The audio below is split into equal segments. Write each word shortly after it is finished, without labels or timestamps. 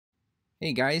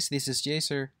Hey guys, this is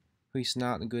JSer, who is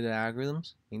not good at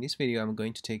algorithms. In this video, I'm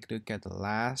going to take a look at the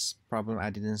last problem I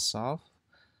didn't solve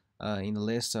in the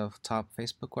list of top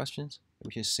Facebook questions,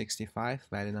 which is 65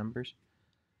 valid numbers.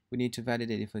 We need to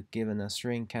validate if a given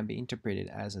string can be interpreted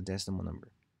as a decimal number.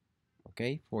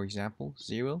 Okay, for example,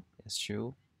 0 is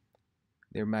true.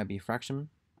 There might be fraction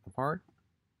apart,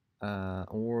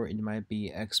 or it might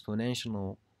be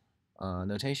exponential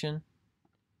notation,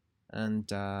 and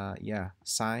yeah,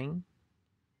 sign.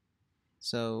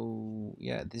 So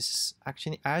yeah, this is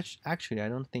actually I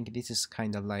don't think this is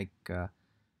kind of like a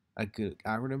good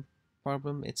algorithm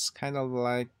problem. It's kind of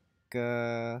like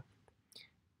you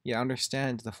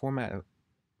understand the format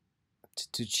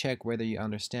to check whether you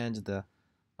understand the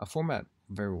format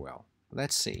very well.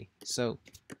 Let's see. So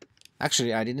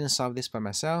actually I didn't solve this by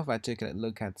myself. I took a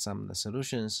look at some of the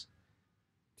solutions.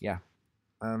 Yeah.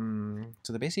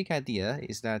 So the basic idea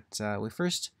is that we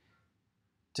first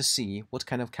to see what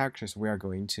kind of characters we are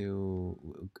going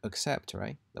to accept,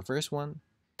 right? The first one,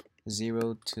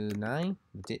 0 to 9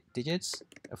 digits,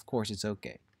 of course it's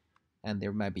okay. And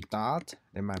there might be dot,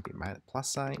 there might be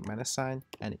plus sign, minus sign,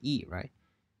 and E, right?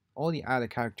 All the other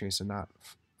characters are not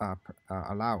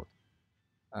allowed,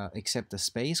 except the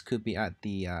space could be at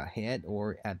the head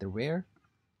or at the rear,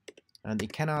 and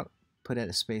it cannot put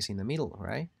a space in the middle,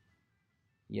 right?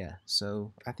 Yeah,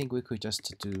 so I think we could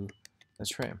just do a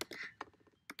trim.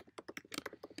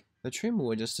 The trim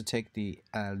will just to take the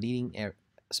leading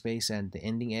space and the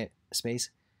ending space,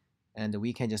 and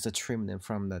we can just trim them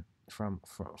from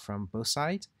both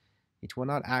sides. It will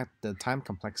not add the time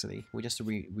complexity. We just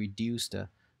reduce the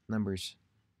numbers,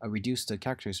 reduce the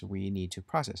characters we need to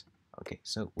process. Okay,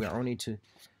 so we are only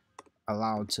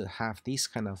allowed to have these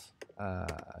kind of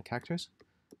characters.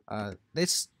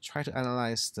 Let's try to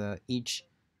analyze the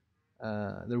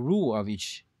rule of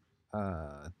each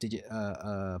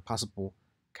possible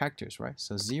characters, right?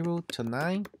 So 0 to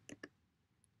 9,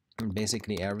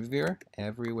 basically everywhere,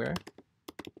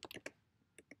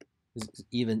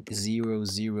 even 0,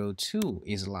 0, 2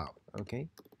 is allowed, okay?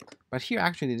 But here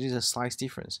actually there is a slight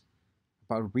difference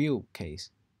about real case.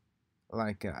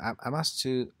 Like I must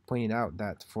to point it out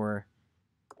that for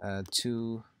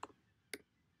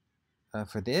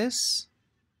this,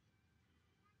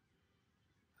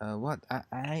 what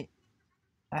I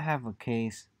have a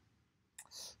case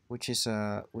which is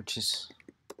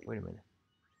wait a minute.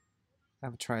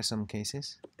 I've tried some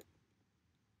cases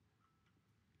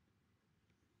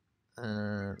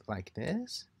like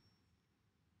this.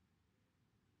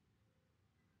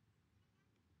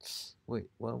 Wait,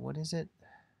 well, what is it?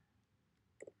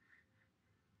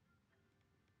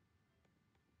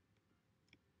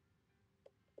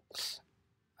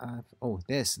 Oh,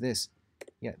 this.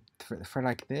 Yeah, for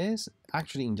like this,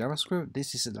 actually in JavaScript,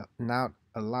 this is not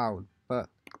allowed, but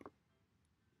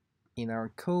in our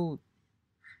code,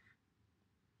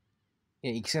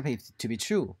 yeah, except it to be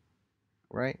true,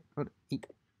 right? But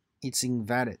it's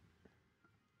invalid.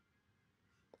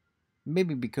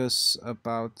 Maybe because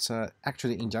about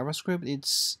actually in JavaScript,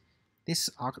 it's this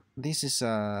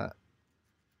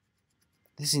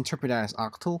is interpreted as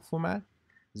octal format.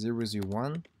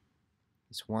 001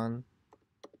 is 1.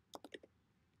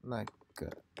 Like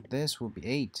this will be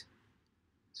 8.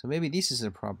 So maybe this is a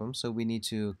problem. So we need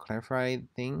to clarify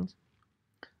things.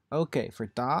 Okay, for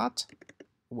dot,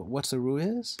 what's the rule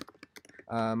is?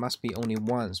 Must be only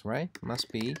once, right?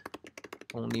 Must be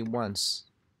only once.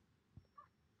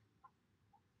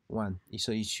 1.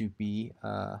 So it should be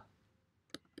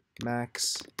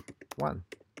max 1.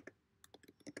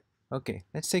 Okay,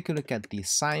 let's take a look at the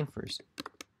sign first.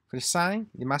 For the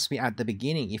sign, it must be at the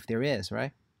beginning if there is,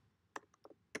 right?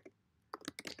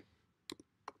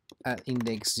 At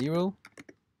index 0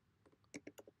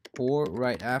 or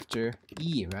right after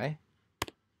E, right?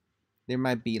 There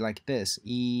might be like this,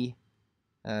 E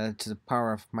to the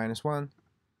power of -1.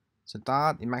 So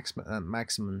dot in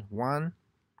maximum 1,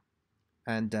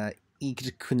 and E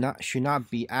should not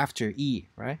be after E,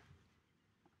 right?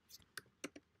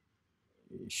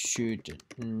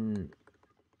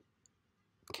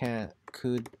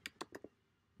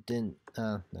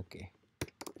 Okay,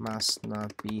 must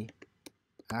not be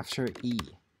after E,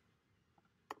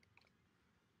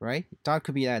 right? Dot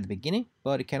could be at the beginning,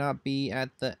 but it cannot be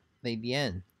at the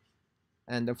end.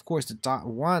 And of course the dot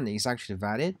 1 is actually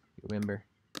valid. Remember,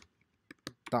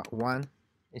 dot 1,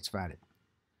 it's valid.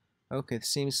 Okay, it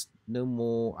seems no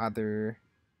more other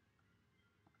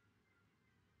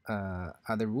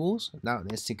rules. Now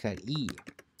let's take that E.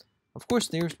 Of course,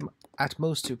 there's at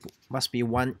most must be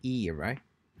 1 E, right?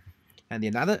 And the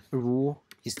another rule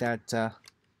is that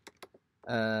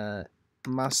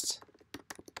must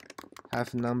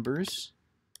have numbers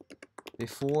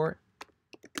before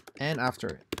and after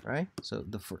it, right? So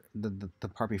the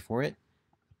part before it,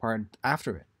 the part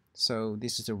after it. So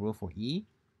this is the rule for E.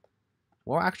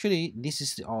 Well, actually, this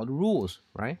is all the rules,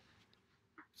 right?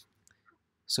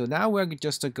 So now we're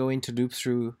just going to loop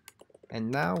through,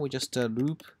 and now we just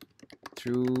loop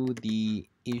through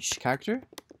each character,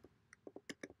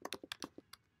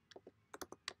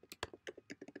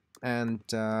 and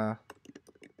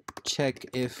check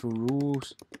if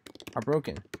rules are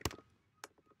broken,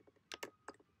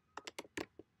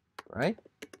 right?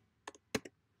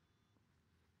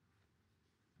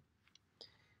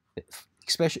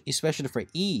 Especially for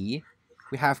E,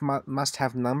 we must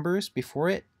have numbers before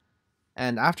it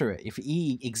and after it. If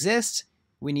E exists,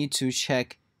 we need to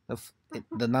check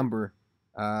the number.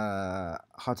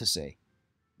 How to say?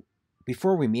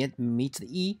 Before we meet the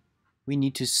E, we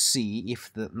need to see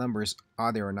if the numbers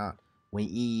are there or not. When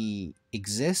E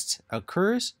exists,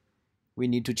 occurs, we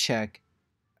need to check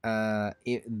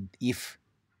if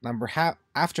number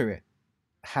after it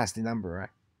has the number, right?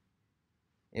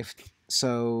 If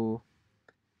so,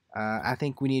 I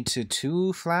think we need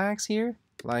two flags here,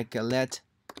 like let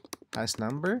has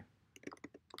number,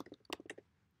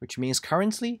 which means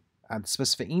currently at the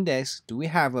specific index, do we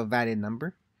have a valid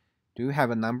number? Do we have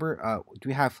a number? Do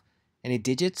we have any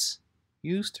digits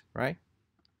used, right?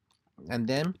 And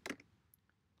then,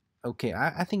 okay,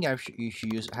 I think you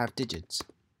should have digits.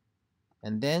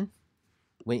 And then,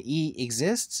 when E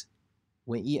exists,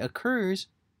 when E occurs,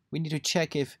 we need to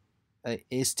check if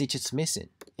is digits missing.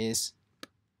 Is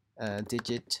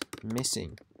digit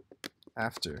missing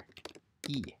after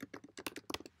E?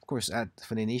 Of course,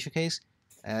 for the initial case,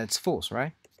 it's false,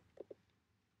 right?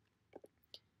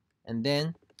 And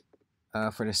then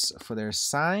for their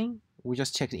sign, we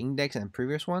just check the index and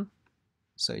previous one,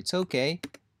 so it's okay.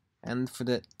 And for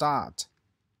the dot,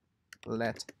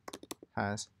 let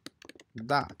has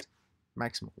dot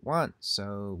maximum 1,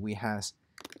 so we has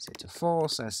set to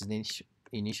false as the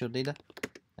initial data,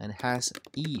 and has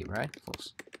E, right?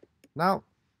 False. Now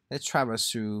let's traverse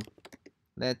through.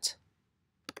 Let's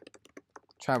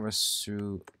traverse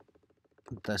through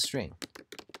the string.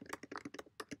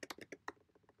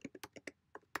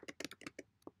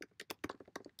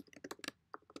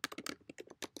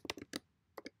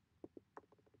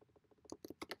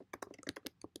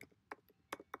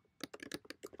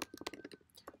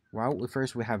 Well,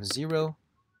 first we have 0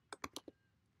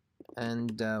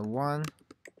 and 1,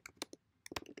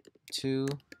 2,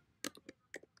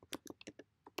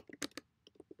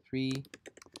 3,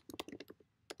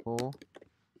 4,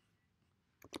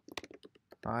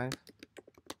 5,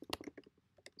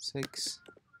 6,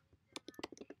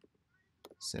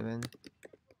 7,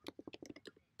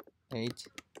 8,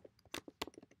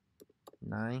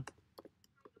 9.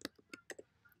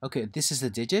 Okay, this is the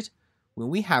digit. When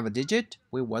we have a digit,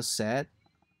 we was set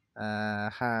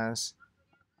has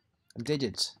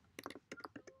digits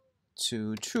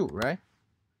to true, right?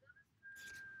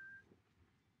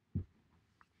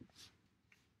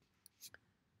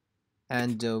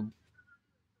 And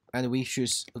we should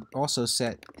also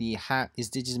set the is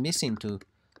digit missing to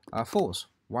false.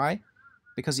 Why?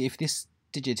 Because if this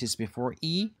digit is before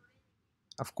E,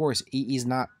 of course E is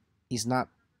not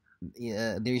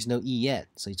there is no E yet,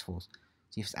 so it's false.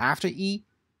 So if it's after E,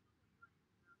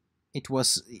 it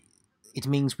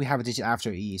means we have a digit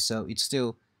after E, so it's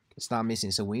not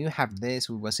missing. So when you have this,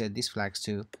 we will set these flags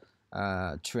to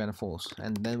true and false,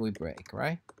 and then we break,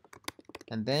 right?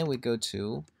 And then we go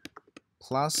to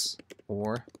plus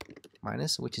or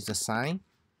minus, which is the sign.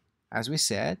 As we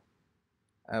said,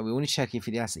 we only check if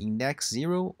it has index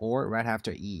 0 or right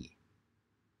after E.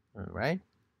 Alright,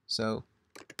 so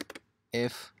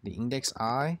if the index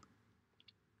I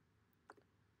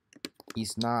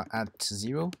is not at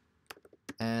 0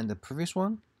 and the previous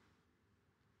one,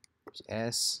 which is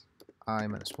S I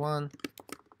minus 1,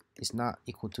 is not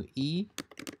equal to E,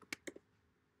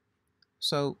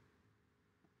 so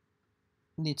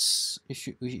it's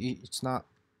not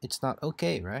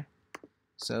okay, right?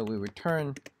 So we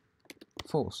return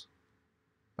false,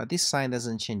 but this sign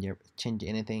doesn't change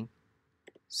anything.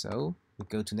 So we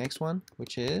go to next one,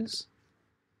 which is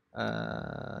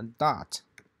dot.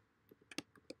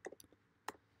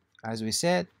 As we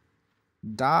said,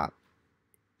 dot,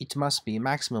 it must be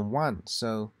maximum 1.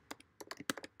 So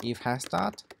if has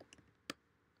dot,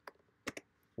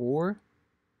 or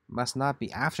must not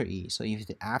be after E. So if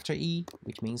it's after E,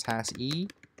 which means has E,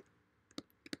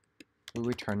 we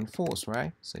return false,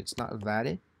 right? So it's not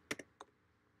valid.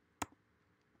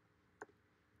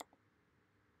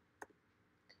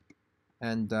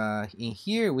 And in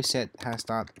here we set has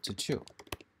dot to true.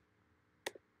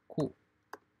 Cool.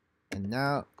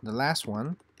 now the last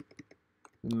one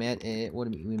we met it. What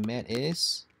we met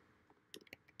is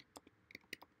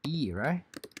E, right?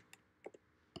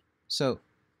 So,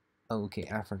 okay,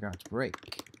 I forgot to break.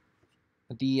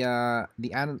 The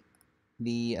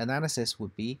analysis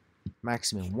would be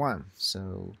maximum 1.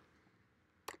 So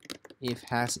if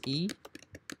has E,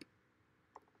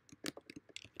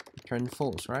 return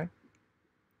false, right?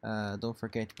 Don't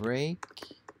forget break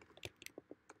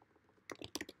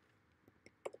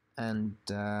and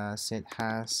set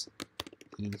has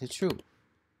E to true.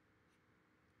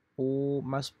 All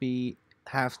must be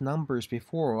have numbers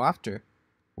before or after.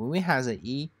 When we has an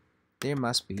E, there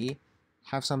must be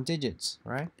have some digits,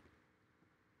 right?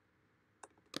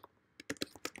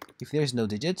 If there's no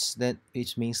digits, then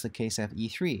it means the case have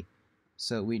E3,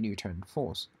 so we return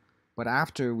false. But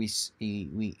after we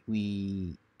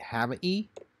have an E,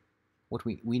 what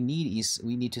we need is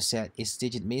we need to set is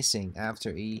digit missing after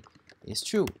E is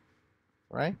true,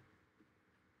 right?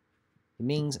 It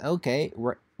means okay,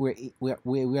 we're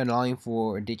allowing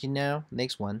for a digit now.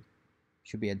 Next one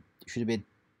should be a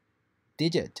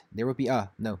digit. There will be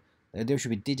there should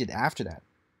be digit after that.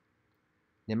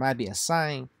 There might be a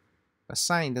sign, but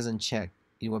sign doesn't check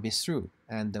it will be true,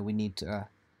 and we need a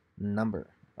number,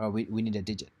 or we need a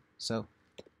digit. So,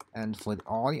 and for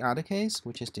all the other case,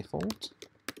 which is default,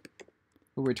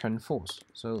 we return false.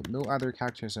 So no other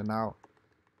characters are not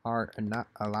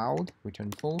allowed.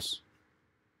 Return false.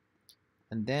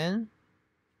 And then,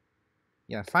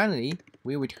 yeah, finally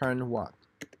we return what?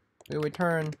 We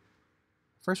return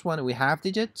first one. We have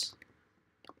digits,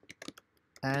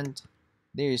 and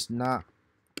there is not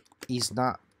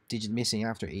digit missing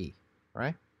after E,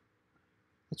 right?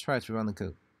 Let's try to run the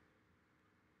code.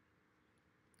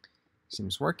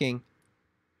 Seems working.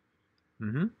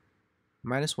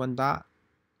 Minus 1 dot.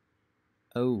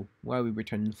 Oh, why we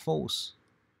return false?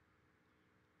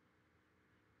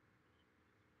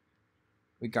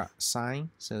 We got sign,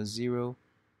 so 0.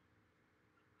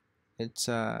 It's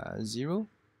 0.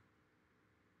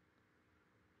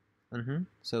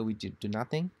 So we do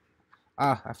nothing.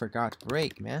 Ah, I forgot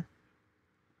break, man.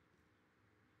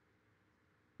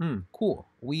 Cool.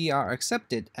 We are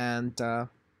accepted, and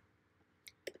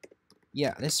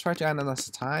yeah, let's try to analyze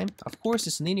the time. Of course,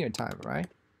 it's linear time, right?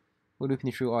 We're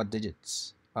looking through all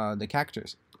digits, the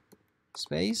characters.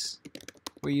 Space.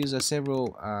 We use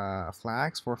several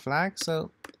flags,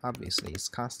 so obviously it's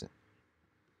constant.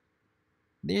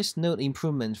 There's no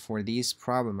improvement for this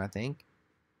problem, I think.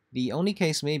 The only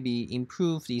case maybe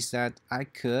improved is that I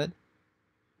could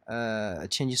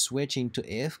change switching to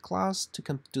if clause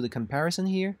to do the comparison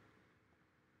here.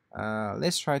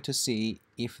 Let's try to see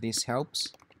if this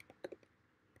helps.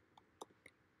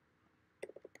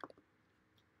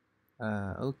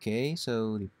 Okay,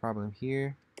 so the problem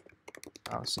here,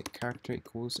 I'll say character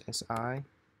equals si.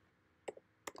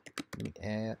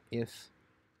 If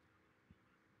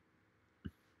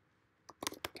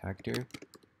character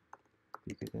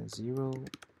bigger than 0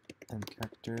 and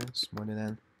character smaller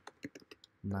than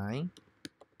 9,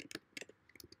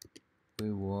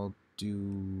 we will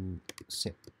do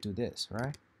this,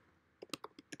 right?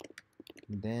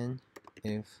 And then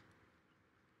if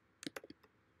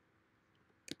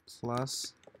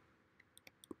plus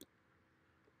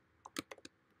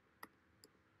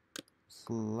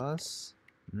wait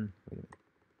a minute.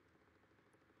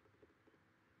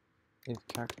 If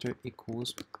character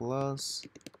equals plus,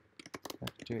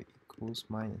 character equals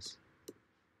minus.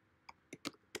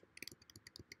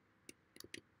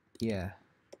 Yeah.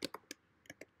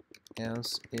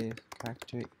 Else if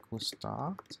character equals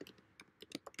dot.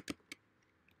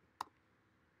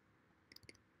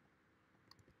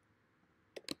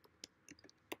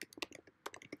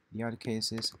 The other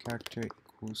case is character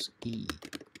equals E.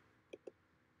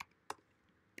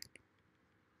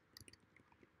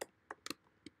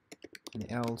 And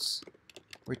else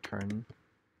return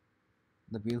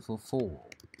the beautiful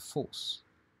false.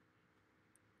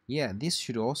 Yeah, this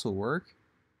should also work.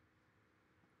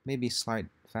 Maybe slide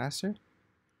faster.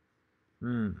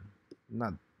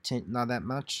 Not that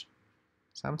much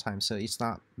sometimes, so it's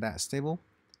not that stable.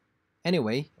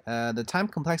 Anyway, the time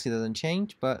complexity doesn't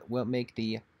change, but we'll make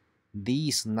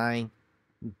these 9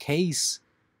 case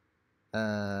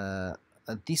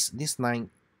this nine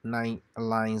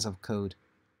lines of code,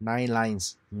 9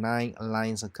 lines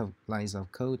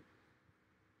of code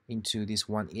into this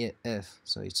one if,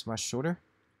 so it's much shorter.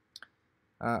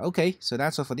 Okay, so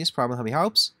that's all for this problem. Hope it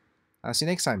helps. See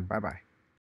you next time. Bye bye.